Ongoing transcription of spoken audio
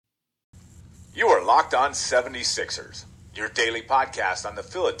You are Locked On 76ers, your daily podcast on the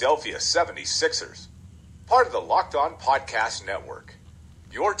Philadelphia 76ers. Part of the Locked On Podcast Network,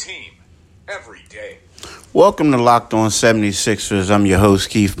 your team every day. Welcome to Locked On 76ers. I'm your host,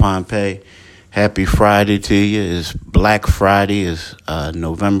 Keith Pompey. Happy Friday to you. It's Black Friday. It's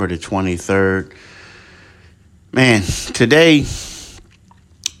November the 23rd. Man, today,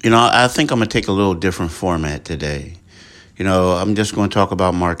 I think I'm going to take a little different format today. I'm just going to talk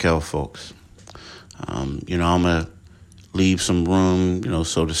about Markelle Fultz. I'm going to leave some room,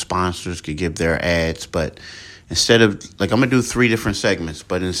 so the sponsors could give their ads. But instead of, I'm going to do 3 different segments.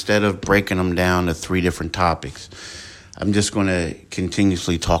 But instead of breaking them down to 3 different topics, I'm just going to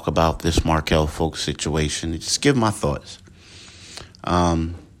continuously talk about this Markelle Fultz situation and just give my thoughts. But,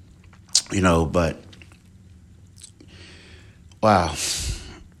 wow.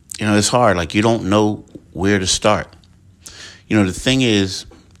 It's hard. You don't know where to start. The thing is,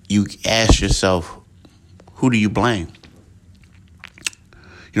 you ask yourself, who do you blame?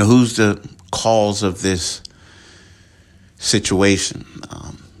 Who's the cause of this situation?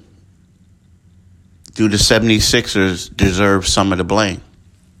 Do the 76ers deserve some of the blame?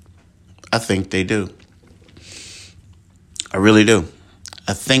 I think they do. I really do.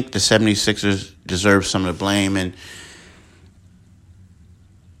 I think the 76ers deserve some of the blame, and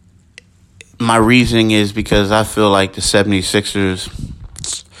my reasoning is because I feel like the 76ers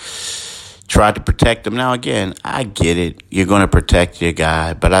tried to protect him. Now, again, I get it. You're going to protect your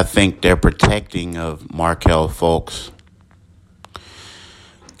guy, but I think their protecting of Markelle Fultz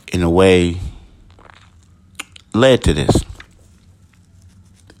in a way led to this.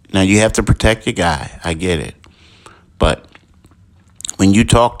 Now, you have to protect your guy. I get it. But when you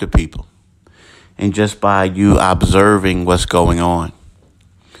talk to people and just by you observing what's going on,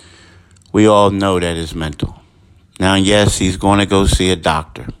 we all know that it's mental. Now, yes, he's going to go see a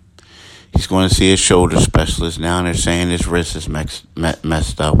doctor. He's going to see a shoulder specialist. Now they're saying his wrist is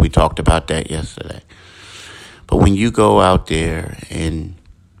messed up. We talked about that yesterday. But when you go out there and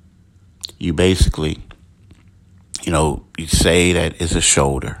you basically, you say that it's a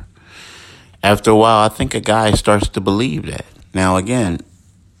shoulder, after a while, I think a guy starts to believe that. Now, again,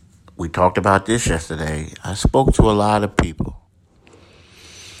 we talked about this yesterday. I spoke to a lot of people.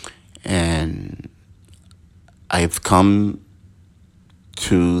 And I've come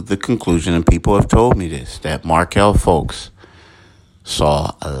to the conclusion, and people have told me this, that Markelle Fultz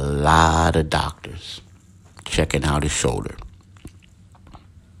saw a lot of doctors checking out his shoulder.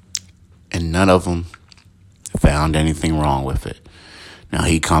 And none of them found anything wrong with it. Now,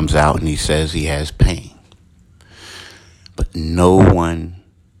 he comes out and he says he has pain. But no one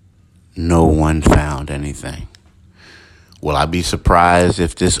found anything. Will I be surprised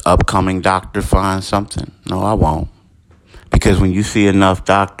if this upcoming doctor finds something? No, I won't. Because when you see enough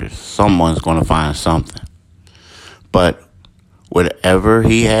doctors, someone's going to find something. But whatever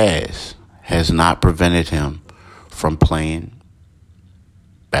he has not prevented him from playing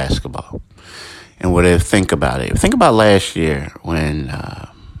basketball. And think about it. Think about last year when I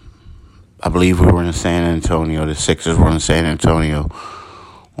believe we were in San Antonio. The Sixers were in San Antonio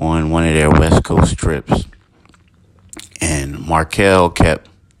on one of their West Coast trips. And Markelle kept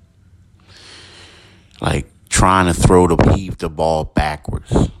trying to heave the ball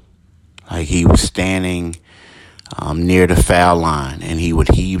backwards. He was standing near the foul line, and he would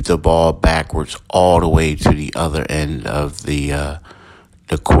heave the ball backwards all the way to the other end of the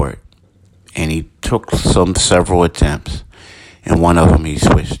court. And he took several attempts, and one of them he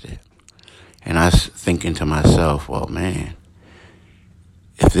switched it. And I was thinking to myself, well, man,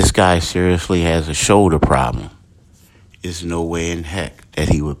 if this guy seriously has a shoulder problem, there's no way in heck that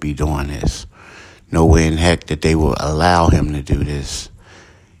he would be doing this. No way in heck that they will allow him to do this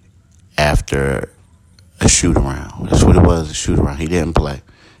after a shoot-around. That's what it was, a shoot-around. He didn't play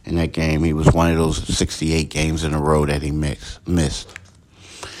in that game. He was one of those 68 games in a row that he missed.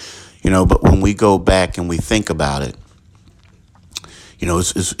 But when we go back and we think about it,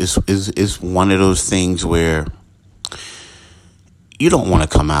 it's one of those things where you don't want to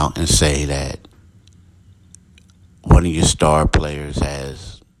come out and say that one of your star players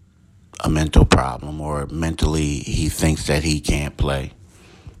has a mental problem or mentally he thinks that he can't play.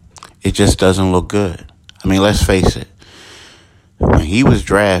 It just doesn't look good. I mean, let's face it. When he was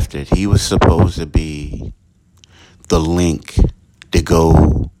drafted, he was supposed to be the link to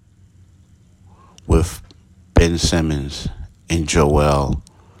go with Ben Simmons and Joel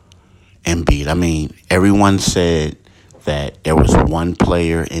Embiid. I mean, everyone said that there was one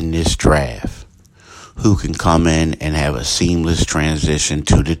player in this draft who can come in and have a seamless transition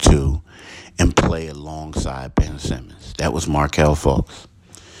to the two and play alongside Ben Simmons. That was Markelle Fultz.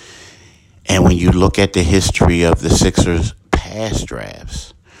 And when you look at the history of the Sixers past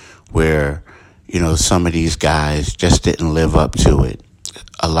drafts, where, some of these guys just didn't live up to it,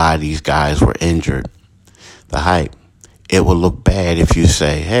 a lot of these guys were injured, the hype, it will look bad if you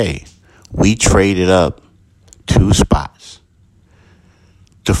say, hey, we traded up 2 spots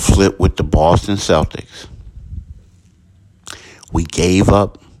to flip with the Boston Celtics. We gave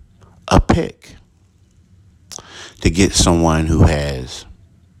up a pick to get someone who has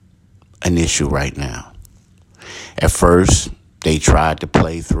an issue right now. At first, they tried to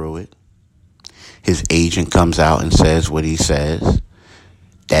play through it. His agent comes out and says what he says.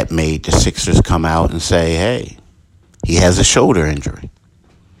 That made the Sixers come out and say, hey, he has a shoulder injury.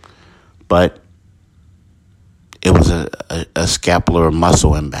 But it was a scapular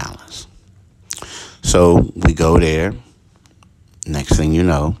muscle imbalance. So we go there. Next thing you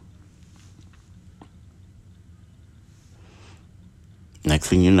know,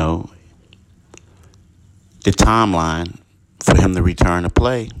 the timeline for him to return to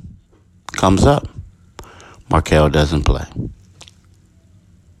play comes up. Markelle doesn't play.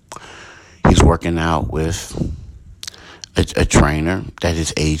 He's working out with a trainer that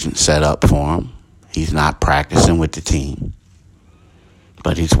his agent set up for him. He's not practicing with the team,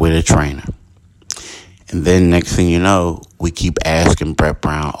 but he's with a trainer. And then next thing you know, we keep asking Brett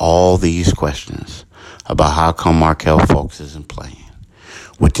Brown all these questions about how come Markelle Fultz isn't playing.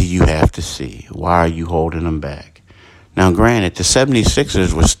 What do you have to see? Why are you holding him back? Now, granted, the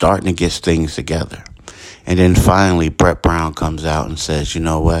 76ers were starting to get things together. And then finally, Brett Brown comes out and says, you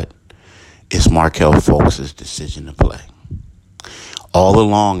know what? It's Markelle Fultz's decision to play. All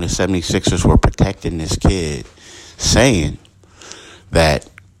along, the 76ers were protecting this kid, saying that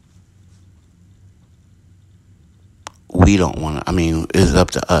we don't want to, it's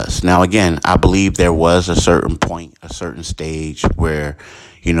up to us. Now, again, I believe there was a certain point, a certain stage where,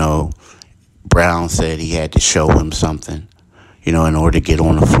 Brown said he had to show him something, in order to get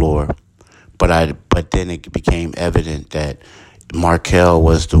on the floor. But then it became evident that Markelle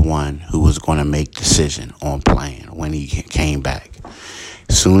was the one who was going to make decision on playing when he came back.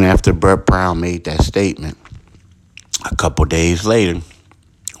 Soon after Brett Brown made that statement, a couple days later,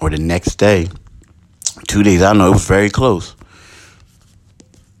 or the next day, 2 days, I don't know, it was very close,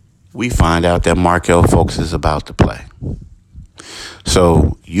 we find out that Markelle Fultz is about to play.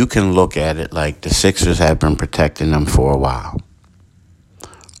 So you can look at it like the Sixers have been protecting them for a while,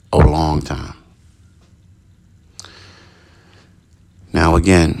 a long time. Now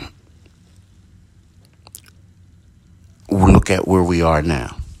again, we'll look at where we are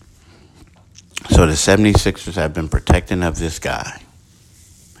now. So the 76ers have been protecting of this guy.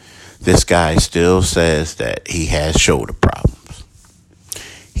 This guy still says that he has shoulder problems.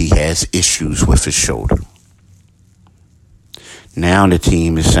 He has issues with his shoulder. Now the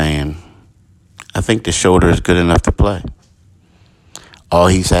team is saying, I think the shoulder is good enough to play. All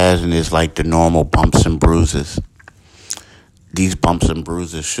he's having is like the normal bumps and bruises. These bumps and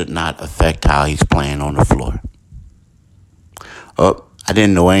bruises should not affect how he's playing on the floor. Oh, I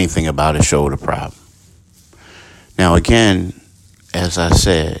didn't know anything about a shoulder problem. Now again, as I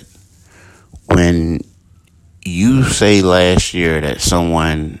said, when you say last year that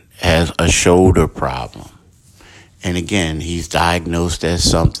someone has a shoulder problem, and again, he's diagnosed as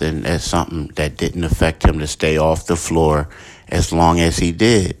something that didn't affect him to stay off the floor as long as he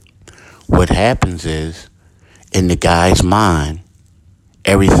did, what happens is, in the guy's mind,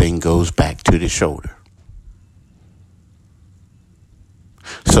 everything goes back to the shoulder.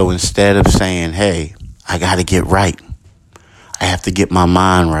 So instead of saying, hey, I got to get right, I have to get my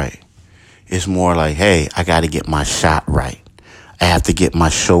mind right, it's more like, hey, I got to get my shot right. I have to get my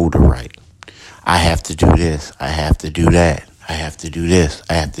shoulder right. I have to do this. I have to do that. I have to do this.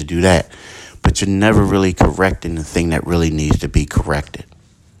 I have to do that. But you're never really correcting the thing that really needs to be corrected,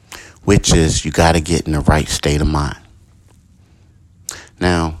 which is you got to get in the right state of mind.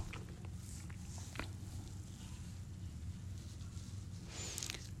 Now,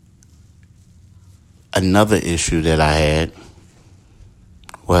 another issue that I had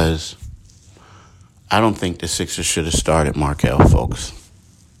was I don't think the Sixers should have started Markelle Fultz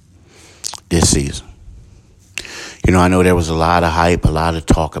this season. I know there was a lot of hype, a lot of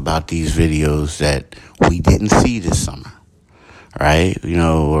talk about these videos that we didn't see this summer, right?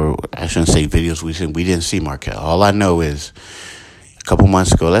 Or I shouldn't say videos we didn't see Markelle. All I know is a couple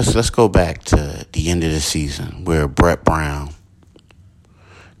months ago, let's go back to the end of the season where Brett Brown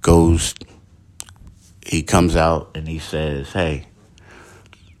he comes out and he says, hey,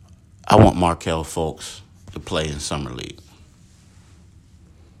 I want Markelle Fultz to play in Summer League,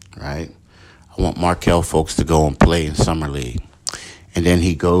 right? I want Markelle Fultz to go and play in Summer League. And then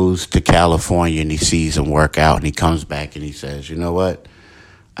he goes to California and he sees him work out and he comes back and he says, you know what?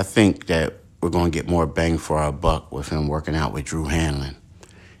 I think that we're going to get more bang for our buck with him working out with Drew Hanlen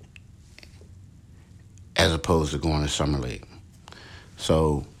as opposed to going to Summer League.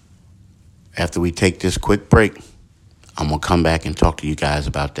 So after we take this quick break, I'm going to come back and talk to you guys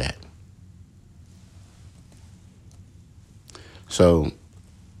about that. So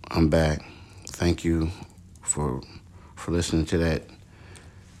I'm back. Thank you for listening to that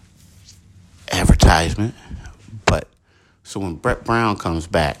advertisement. But so when Brett Brown comes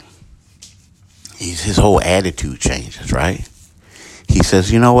back, his whole attitude changes, right? He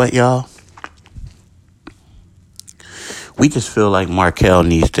says, you know what, y'all? We just feel like Markelle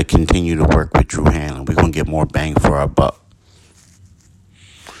needs to continue to work with Drew Hanlen. We're going to get more bang for our buck.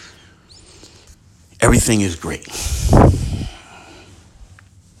 Everything is great.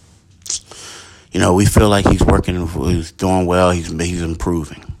 You know, we feel like he's working, he's doing well, he's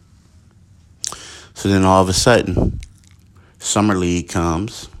improving. So then all of a sudden, Summer League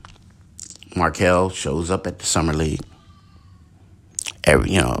comes. Markelle shows up at the Summer League.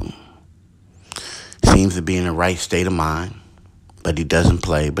 Seems to be in the right state of mind, but he doesn't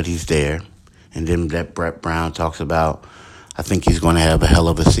play, but he's there. And then that Brett Brown talks about, I think he's going to have a hell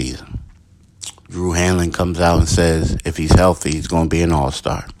of a season. Drew Hanlen comes out and says if he's healthy, he's going to be an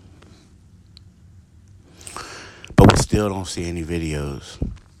all-star. But we still don't see any videos.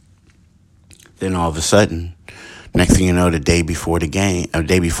 Then all of a sudden, next thing you know,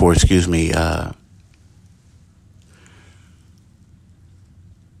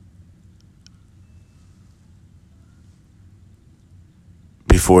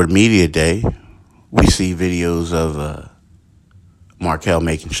 before media day, we see videos of Markelle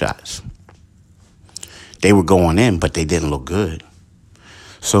making shots. They were going in, but they didn't look good.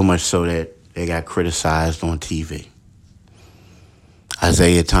 So much so that they got criticized on TV.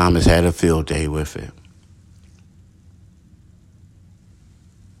 Isaiah Thomas had a field day with it.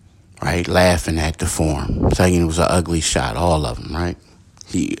 Right? Laughing at the form. Saying it was an ugly shot. All of them, right?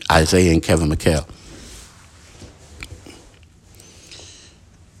 Isaiah and Kevin McHale.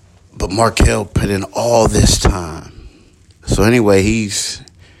 But Markelle put in all this time. So anyway,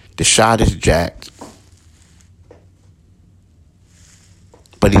 the shot is jacked.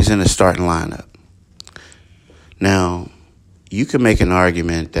 But he's in the starting lineup. Now, you can make an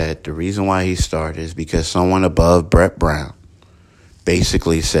argument that the reason why he started is because someone above Brett Brown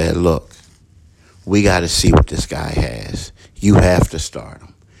basically said, look, we got to see what this guy has. You have to start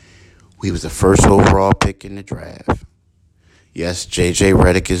him. He was the first overall pick in the draft. Yes, J.J.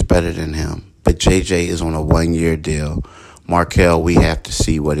 Redick is better than him, but J.J. is on a 1-year deal. Markelle, we have to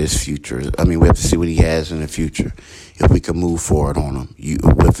see what his future is. We have to see what he has in the future. If we can move forward on him, you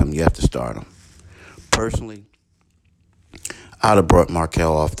have to start him. Personally, I'd have brought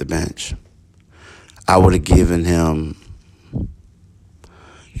Markelle off the bench. I would have given him,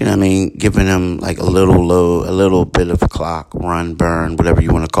 giving him like a little bit of clock, run, burn, whatever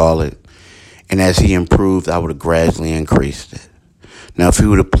you want to call it. And as he improved, I would have gradually increased it. Now, if he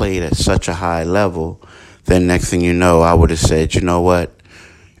would have played at such a high level, then next thing you know, I would have said, you know what?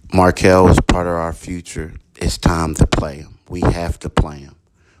 Markelle is part of our future. It's time to play him. We have to play him.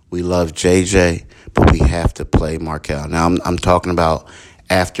 We love JJ, but we have to play Markelle. Now, I'm talking about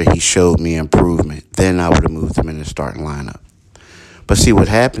after he showed me improvement. Then I would have moved him in the starting lineup. But see, what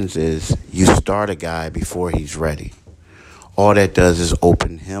happens is you start a guy before he's ready. All that does is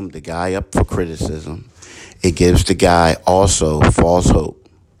open the guy up for criticism. It gives the guy also false hope.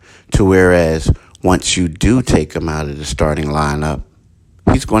 To whereas once you do take him out of the starting lineup,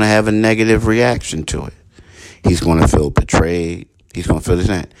 he's going to have a negative reaction to it. He's going to feel betrayed. He's going to feel this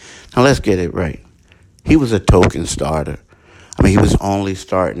and that. Now, let's get it right. He was a token starter. He was only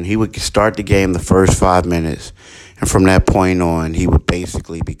starting. He would start the game the first 5 minutes, and from that point on, he would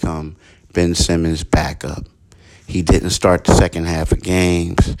basically become Ben Simmons' backup. He didn't start the second half of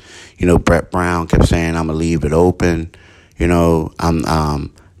games. Brett Brown kept saying, I'm going to leave it open, to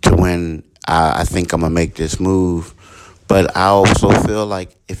when I think I'm going to make this move. But I also feel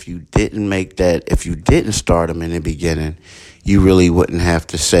like if you didn't start him in the beginning, you really wouldn't have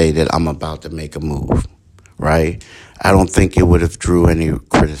to say that I'm about to make a move, right? I don't think it would have drew any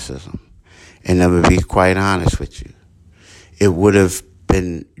criticism. And to be quite honest with you, it would have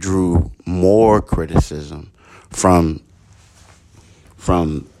drew more criticism from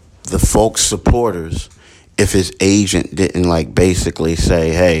the folks' supporters if his agent didn't basically say,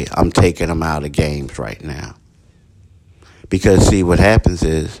 hey, I'm taking him out of games right now. Because, see, what happens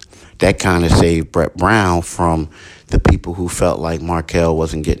is that kind of saved Brett Brown from the people who felt like Markelle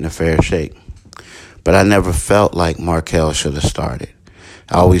wasn't getting a fair shake. But I never felt like Markelle should have started.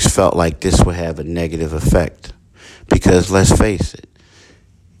 I always felt like this would have a negative effect because let's face it,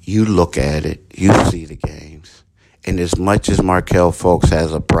 you look at it, you see the games, and as much as Markelle Fultz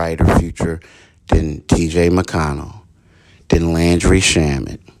has a brighter future than T.J. McConnell, than Landry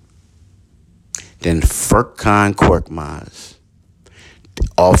Shamet, than Furkan Korkmaz,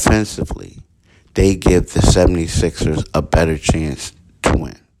 offensively, they give the 76ers a better chance to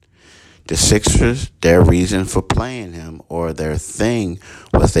win. The Sixers, their reason for playing him or their thing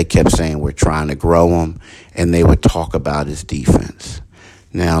was they kept saying we're trying to grow him, and they would talk about his defense.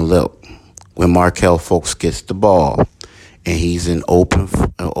 Now look, when Markelle Fultz gets the ball and he's in open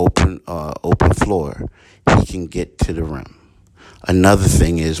floor, he can get to the rim. Another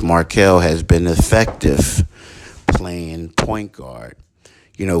thing is Markelle has been effective playing point guard,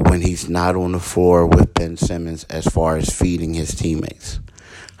 when he's not on the floor with Ben Simmons as far as feeding his teammates.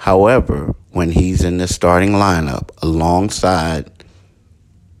 However, when he's in the starting lineup alongside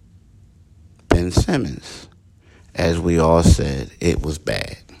Ben Simmons, as we all said, it was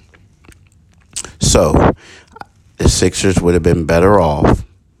bad. So, the Sixers would have been better off,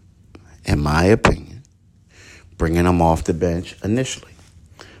 in my opinion, bringing him off the bench initially.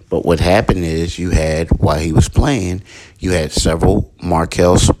 But what happened is while he was playing, you had several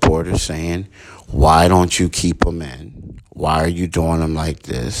Markelle supporters saying, why don't you keep him in? Why are you doing him like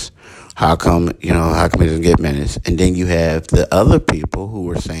this? How come he doesn't get minutes? And then you have the other people who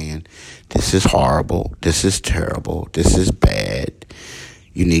were saying, this is horrible, this is terrible, this is bad.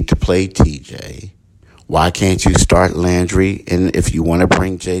 You need to play TJ. Why can't you start Landry? And if you want to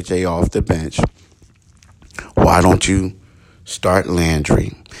bring JJ off the bench, why don't you start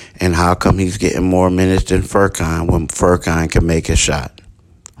Landry? And how come he's getting more minutes than Furkan when Furkan can make a shot,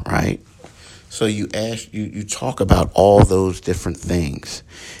 right? So you talk about all those different things,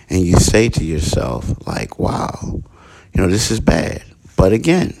 and you say to yourself, like, wow, this is bad. But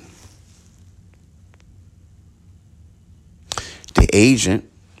again, the agent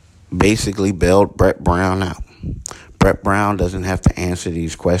basically bailed Brett Brown out. Brett Brown doesn't have to answer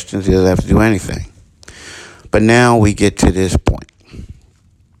these questions. He doesn't have to do anything. But now we get to this point.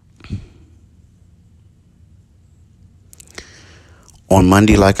 On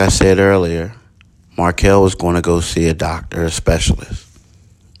Monday, like I said earlier, Markelle was going to go see a doctor, a specialist.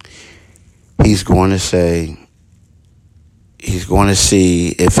 He's going to see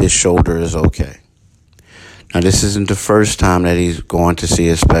if his shoulder is okay. Now, this isn't the first time that he's going to see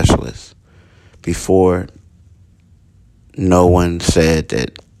a specialist. Before, no one said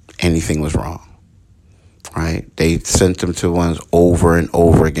that anything was wrong, right? They sent him to ones over and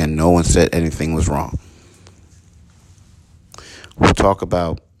over again. No one said anything was wrong. We'll talk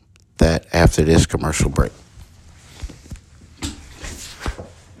about that after this commercial break.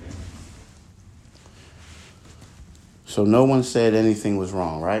 So no one said anything was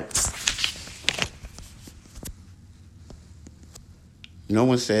wrong, right? No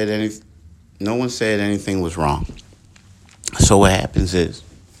one said anything was wrong. So what happens is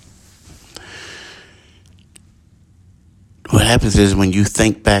when you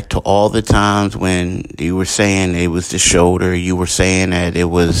think back to all the times when you were saying it was the shoulder, you were saying that it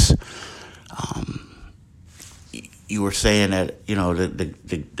was, you were saying that,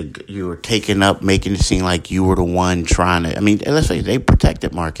 you were taking up, making it seem like you were the one trying to, let's say they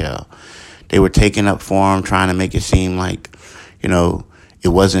protected Markelle. They were taking up for him, trying to make it seem like, it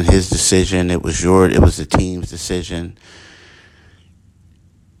wasn't his decision, it was the team's decision.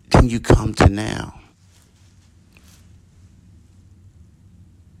 Then you come to now.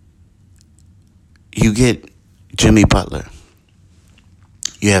 You get Jimmy Butler.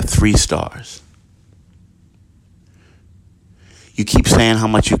 You have 3 stars. You keep saying how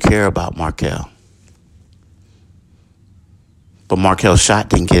much you care about Markelle. But Markelle's shot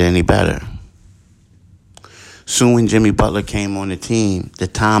didn't get any better. Soon when Jimmy Butler came on the team, the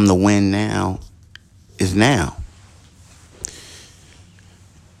time to win now is now.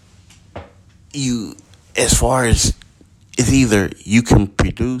 As far as it's either you can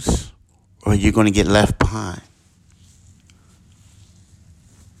produce or you're going to get left behind.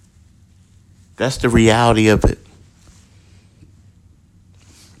 That's the reality of it.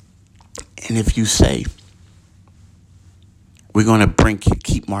 And if you say, we're going to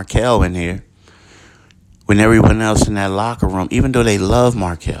keep Markelle in here, when everyone else in that locker room, even though they love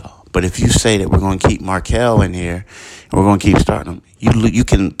Markelle, but if you say that we're going to keep Markelle in here and we're going to keep starting him, you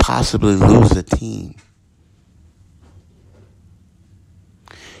can possibly lose the team.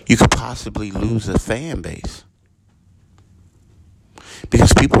 You could possibly lose a fan base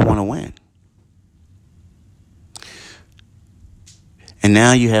because people want to win. And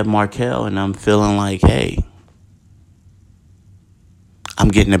now you have Markelle, and I'm feeling like, hey, I'm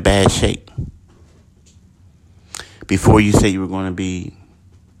getting a bad shape. Before you said you were going to be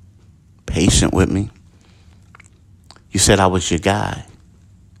patient with me, you said I was your guy.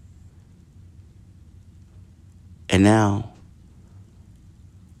 And now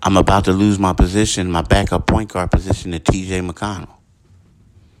I'm about to lose my position, my backup point guard position to TJ McConnell.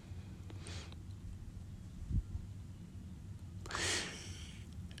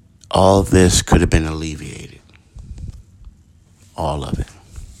 All of this could have been alleviated. All of it.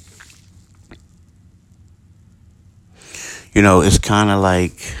 You know, it's kind of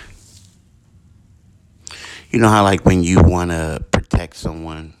like, you know how like when you want to protect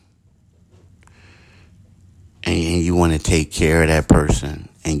someone and you want to take care of that person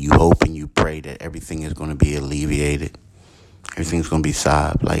and you hope and you pray that everything is going to be alleviated. Everything's going to be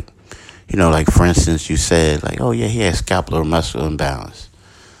solved. Like, you know, like for instance, you said like, oh yeah, he had scapular muscle imbalance.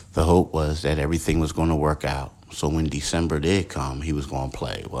 The hope was that everything was going to work out. So when December did come, he was going to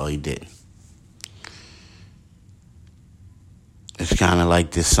play. Well, he didn't. It's kind of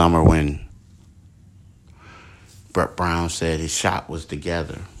like this summer when Brett Brown said his shot was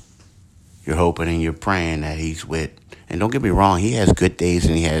together. You're hoping and you're praying that he's with. And don't get me wrong, he has good days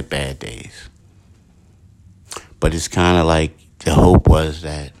and he has bad days. But it's kind of like the hope was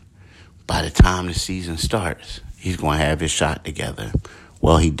that by the time the season starts, he's going to have his shot together.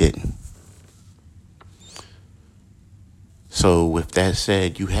 Well, he didn't. So with that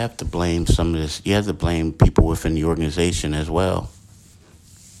said, you have to blame some of this. You have to blame people within the organization as well.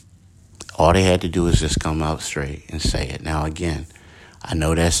 All they had to do is just come out straight and say it. Now, again, I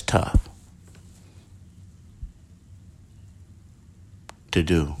know that's tough to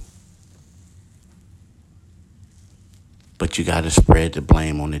do. But you got to spread the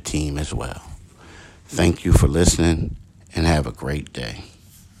blame on the team as well. Thank you for listening and have a great day.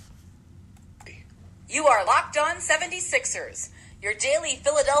 You are Locked On 76ers, your daily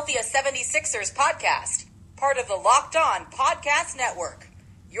Philadelphia 76ers podcast, part of the Locked On Podcast Network,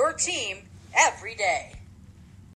 your team every day.